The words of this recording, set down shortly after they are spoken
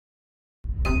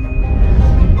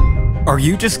Are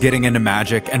you just getting into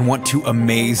magic and want to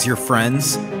amaze your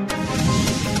friends?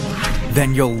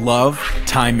 Then you'll love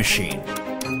Time Machine.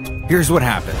 Here's what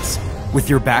happens. With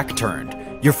your back turned,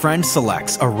 your friend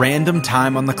selects a random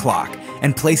time on the clock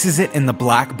and places it in the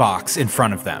black box in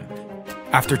front of them.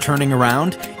 After turning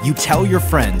around, you tell your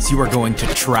friends you are going to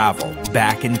travel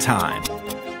back in time.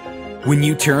 When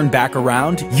you turn back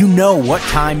around, you know what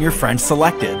time your friend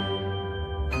selected.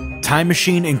 Time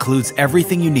Machine includes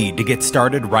everything you need to get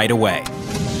started right away.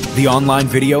 The online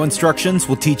video instructions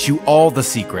will teach you all the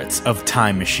secrets of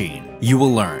Time Machine. You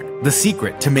will learn the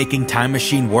secret to making Time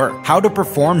Machine work. How to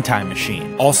perform Time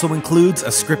Machine also includes a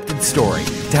scripted story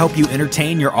to help you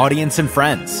entertain your audience and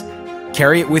friends.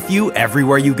 Carry it with you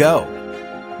everywhere you go.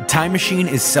 Time Machine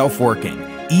is self-working,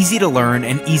 easy to learn,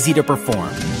 and easy to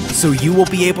perform, so you will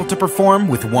be able to perform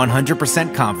with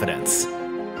 100% confidence.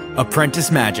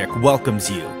 Apprentice Magic welcomes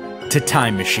you to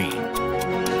Time Machine.